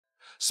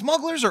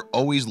Smugglers are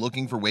always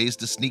looking for ways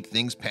to sneak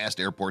things past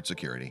airport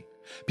security.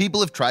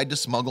 People have tried to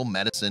smuggle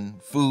medicine,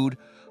 food,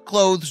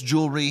 clothes,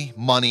 jewelry,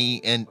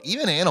 money, and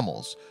even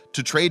animals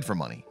to trade for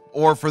money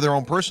or for their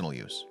own personal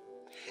use.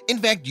 In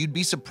fact, you'd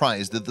be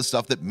surprised at the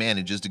stuff that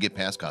manages to get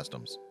past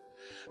customs.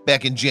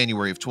 Back in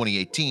January of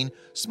 2018,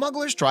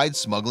 smugglers tried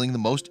smuggling the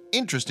most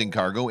interesting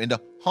cargo into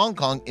Hong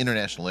Kong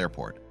International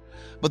Airport.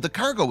 But the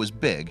cargo was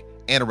big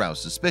and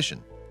aroused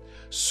suspicion.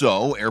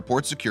 So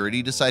airport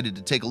security decided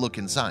to take a look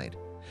inside.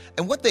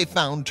 And what they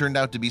found turned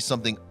out to be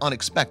something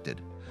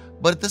unexpected,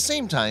 but at the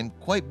same time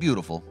quite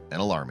beautiful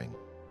and alarming.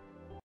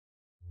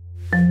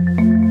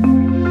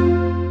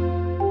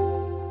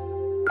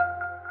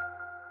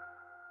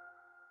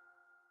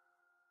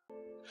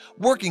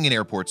 Working in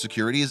airport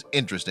security is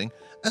interesting,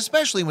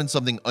 especially when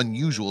something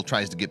unusual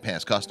tries to get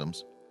past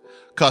customs.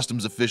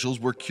 Customs officials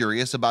were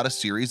curious about a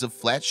series of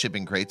flat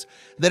shipping crates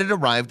that had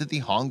arrived at the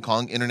Hong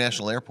Kong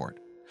International Airport.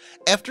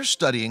 After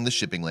studying the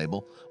shipping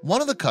label,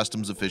 one of the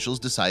customs officials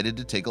decided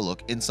to take a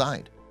look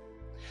inside.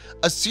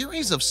 A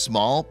series of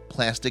small,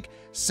 plastic,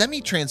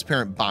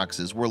 semi-transparent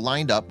boxes were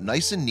lined up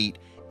nice and neat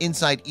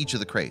inside each of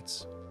the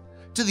crates.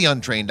 To the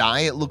untrained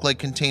eye, it looked like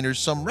containers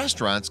some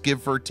restaurants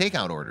give for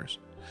takeout orders.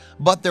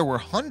 But there were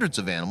hundreds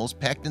of animals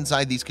packed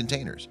inside these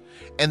containers,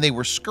 and they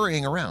were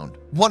scurrying around,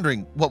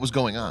 wondering what was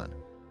going on.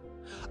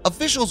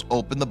 Officials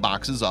opened the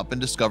boxes up and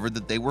discovered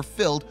that they were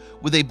filled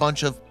with a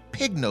bunch of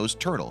pig-nosed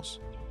turtles.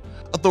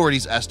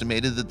 Authorities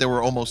estimated that there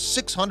were almost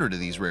 600 of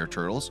these rare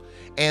turtles,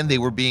 and they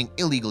were being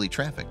illegally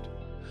trafficked.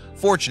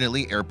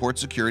 Fortunately, airport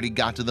security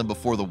got to them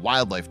before the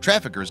wildlife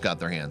traffickers got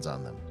their hands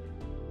on them.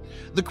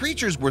 The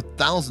creatures were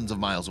thousands of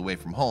miles away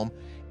from home,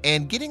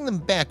 and getting them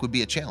back would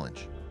be a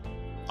challenge.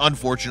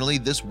 Unfortunately,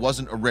 this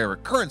wasn't a rare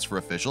occurrence for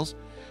officials.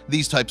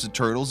 These types of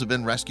turtles have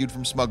been rescued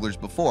from smugglers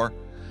before,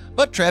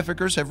 but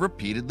traffickers have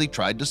repeatedly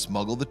tried to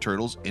smuggle the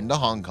turtles into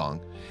Hong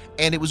Kong,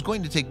 and it was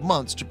going to take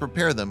months to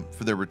prepare them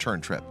for their return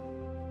trip.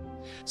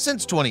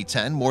 Since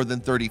 2010, more than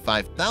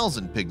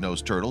 35,000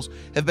 pig-nosed turtles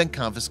have been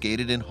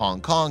confiscated in Hong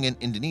Kong and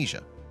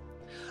Indonesia.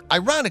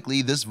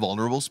 Ironically, this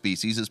vulnerable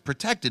species is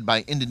protected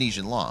by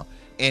Indonesian law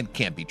and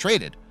can't be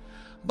traded,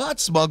 but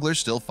smugglers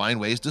still find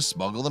ways to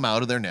smuggle them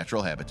out of their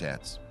natural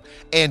habitats.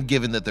 And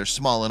given that they're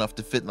small enough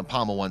to fit in the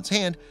palm of one's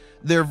hand,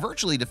 they're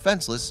virtually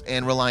defenseless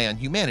and rely on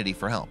humanity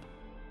for help.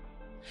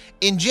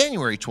 In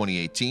January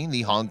 2018,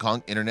 the Hong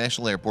Kong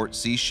International Airport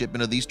seized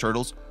shipment of these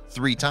turtles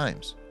 3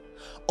 times.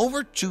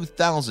 Over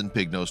 2,000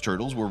 pig-nosed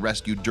turtles were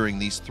rescued during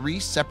these 3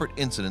 separate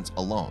incidents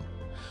alone.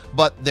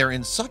 But they're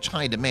in such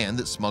high demand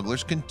that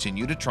smugglers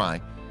continue to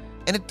try,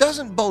 and it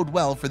doesn't bode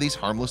well for these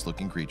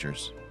harmless-looking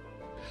creatures.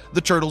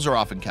 The turtles are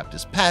often kept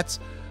as pets,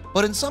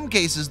 but in some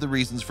cases the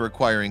reasons for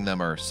acquiring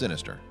them are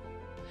sinister.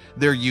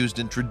 They're used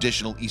in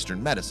traditional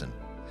Eastern medicine.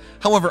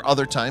 However,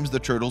 other times the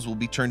turtles will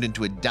be turned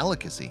into a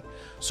delicacy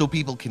so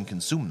people can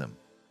consume them.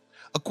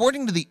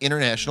 According to the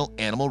International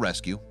Animal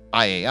Rescue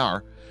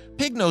 (IAR),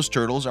 pig-nosed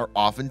turtles are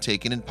often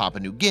taken in Papua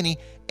New Guinea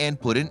and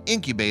put in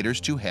incubators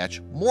to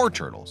hatch more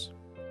turtles.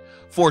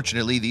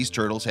 Fortunately, these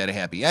turtles had a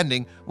happy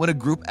ending when a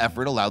group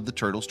effort allowed the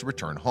turtles to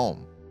return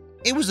home.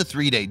 It was a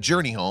 3-day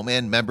journey home,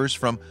 and members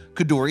from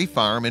Kaduri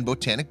Farm and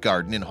Botanic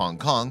Garden in Hong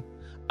Kong,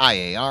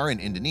 IAR in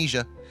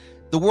Indonesia,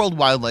 the World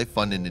Wildlife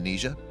Fund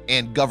Indonesia,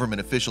 and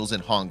government officials in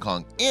Hong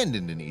Kong and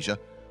Indonesia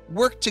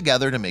worked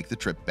together to make the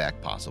trip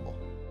back possible.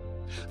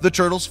 The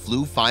turtles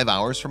flew 5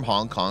 hours from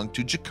Hong Kong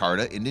to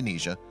Jakarta,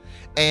 Indonesia,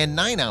 and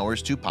 9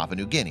 hours to Papua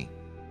New Guinea.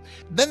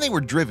 Then they were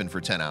driven for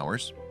 10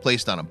 hours,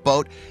 placed on a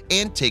boat,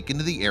 and taken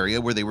to the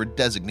area where they were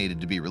designated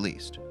to be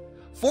released.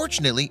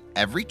 Fortunately,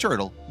 every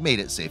turtle made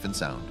it safe and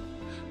sound.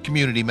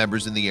 Community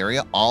members in the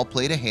area all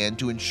played a hand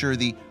to ensure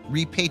the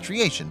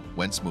repatriation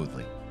went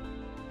smoothly.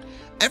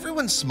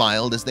 Everyone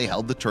smiled as they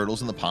held the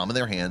turtles in the palm of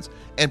their hands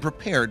and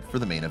prepared for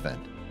the main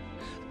event.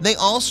 They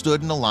all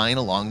stood in a line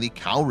along the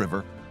Cow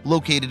River,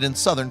 located in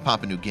southern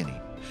Papua New Guinea,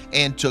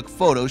 and took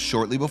photos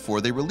shortly before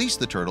they released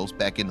the turtles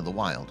back into the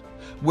wild,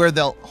 where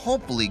they'll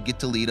hopefully get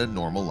to lead a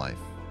normal life.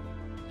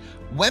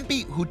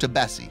 Wempi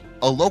Hutabesi,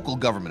 a local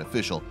government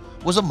official,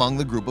 was among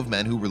the group of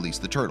men who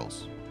released the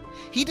turtles.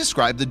 He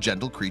described the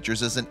gentle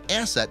creatures as an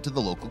asset to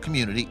the local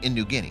community in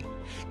New Guinea,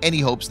 and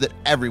he hopes that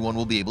everyone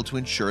will be able to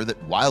ensure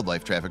that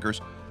wildlife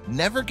traffickers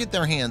never get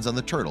their hands on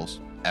the turtles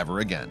ever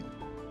again.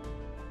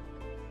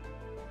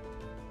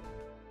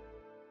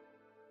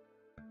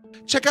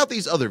 Check out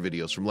these other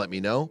videos from Let Me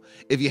Know.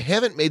 If you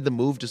haven't made the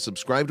move to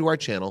subscribe to our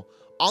channel,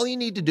 all you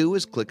need to do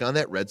is click on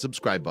that red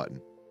subscribe button.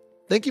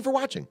 Thank you for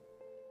watching.